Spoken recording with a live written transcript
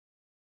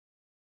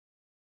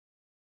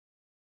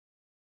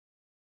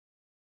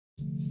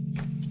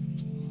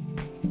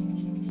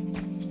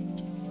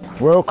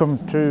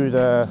Welcome to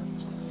the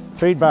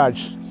feed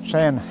barge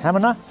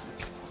Hāmana.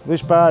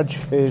 This barge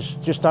is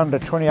just under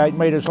 28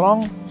 metres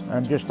long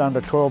and just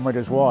under 12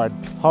 metres wide.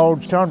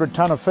 Holds 200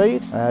 tonne of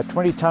feed,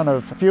 20 tonne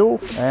of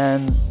fuel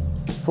and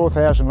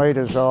 4,000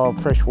 litres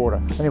of fresh water.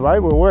 Anyway,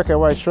 we'll work our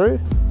way through.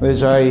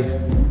 There's a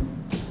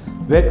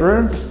vet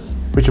room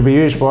which will be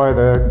used by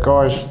the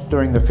guys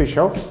doing the fish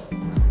health.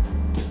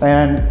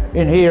 And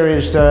in here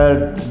is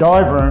the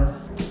dive room.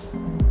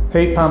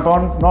 Heat pump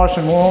on, nice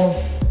and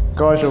warm.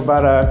 Guys will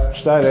better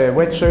stow their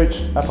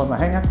wetsuits up on the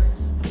hanger.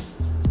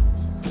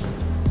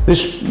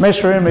 This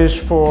mess room is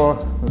for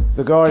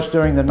the guys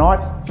doing the night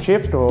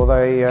shift or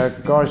the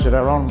guys that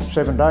are on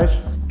 7 days.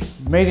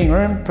 Meeting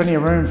room, plenty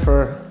of room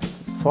for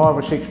 5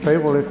 or 6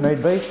 people if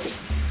need be.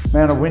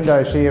 Amount of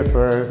windows here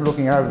for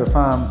looking over the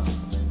farm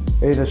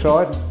either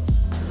side.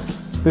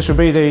 This will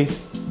be the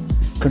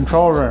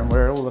control room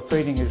where all the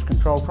feeding is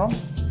controlled from.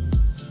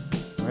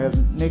 We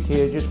have Nick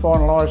here just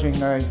finalising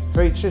the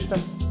feed system.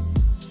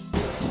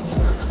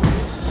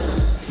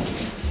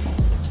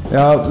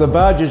 Now, the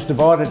barge is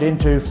divided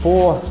into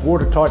 4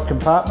 watertight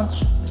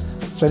compartments.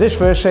 So this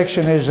first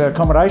section is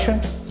accommodation,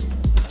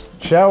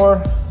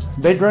 shower,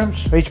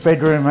 bedrooms. Each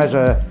bedroom has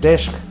a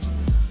desk,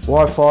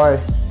 Wi-Fi,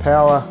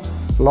 power,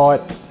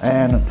 light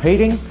and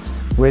heating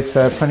with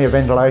plenty of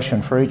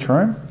ventilation for each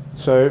room.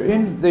 So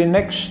in the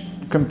next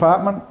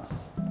compartment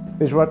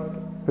is what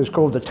is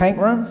called the tank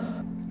room.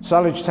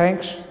 Silage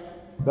tanks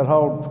that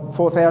hold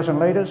 4,000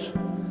 litres.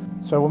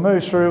 So we'll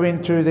move through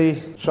into the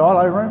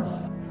silo room.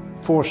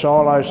 4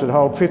 silos that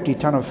hold 50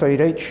 tonne of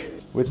feed each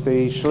with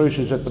the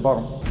sluices at the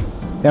bottom.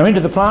 Now into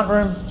the plant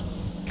room.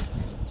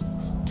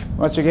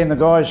 Once again, the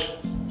guys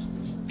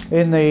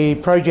in the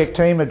project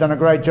team have done a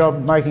great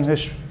job making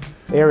this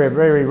area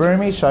very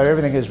roomy, so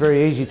everything is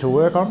very easy to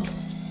work on.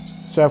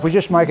 So if we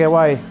just make our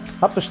way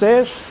up the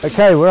stairs.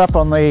 Okay, we're up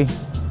on the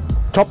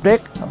top deck.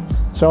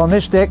 So on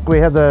this deck we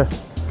have the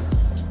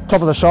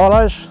top of the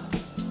silos.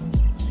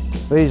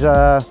 These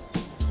are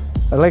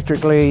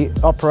electrically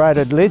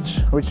operated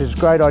lids, which is a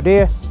great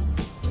idea.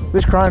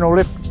 This crane will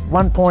lift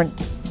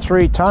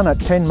 1.3 tonne at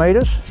 10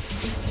 metres.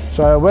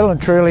 So well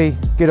and truly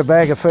get a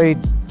bag of feed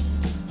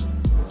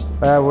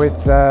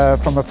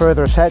from the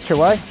furthest hatch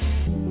away.